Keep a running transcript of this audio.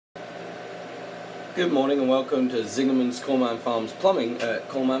Good morning and welcome to Zingerman's Coleman Farms Plumbing at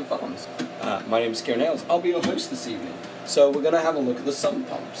Coleman Farms. My name is Kieran Ailes. I'll be your host this evening. So we're going to have a look at the sump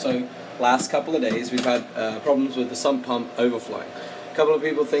pump. So last couple of days we've had problems with the sump pump overflowing. A couple of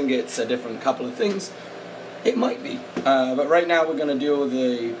people think it's a different couple of things. It might be, but right now we're going to deal with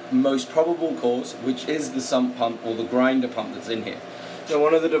the most probable cause, which is the sump pump or the grinder pump that's in here. So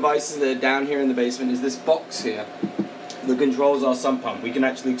one of the devices that are down here in the basement is this box here that controls our sump pump. We can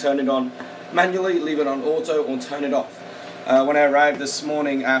actually turn it on manually, leave it on auto, or turn it off. When I arrived this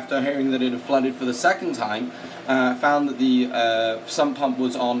morning after hearing that it had flooded for the second time, I found that the sump pump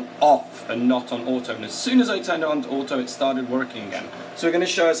was on off and not on auto, and as soon as I turned it on to auto it started working again. So we're going to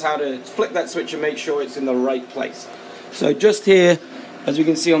show us how to flick that switch and make sure it's in the right place. So just here, as we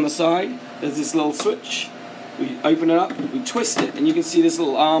can see on the side, there's this little switch. We open it up, we twist it, and you can see this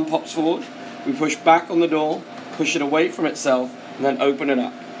little arm pops forward. We push back on the door, push it away from itself, and then open it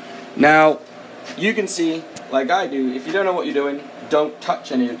up. Now, you can see, like I do, if you don't know what you're doing, don't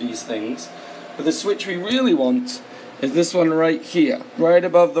touch any of these things. But the switch we really want is this one right here, right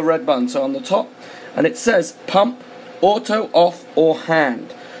above the red button, so on the top. And it says pump, auto, off, or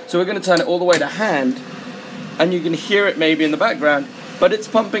hand. So we're going to turn it all the way to hand, and you can hear it maybe in the background, but it's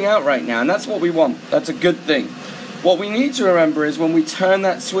pumping out right now, and that's what we want. That's a good thing. What we need to remember is when we turn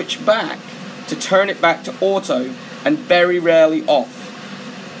that switch back, to turn it back to auto, and very rarely off.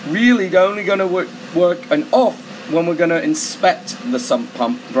 Really, they're only going to work and off when we're going to inspect the sump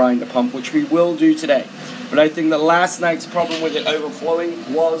pump, grinder pump, which we will do today. But I think that last night's problem with it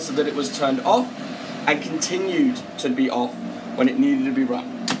overflowing was that it was turned off and continued to be off when it needed to be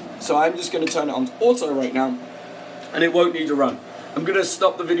run. So I'm just going to turn it on to auto right now, and it won't need to run. I'm going to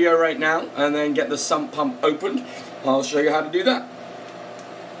stop the video right now and then get the sump pump opened. I'll show you how to do that.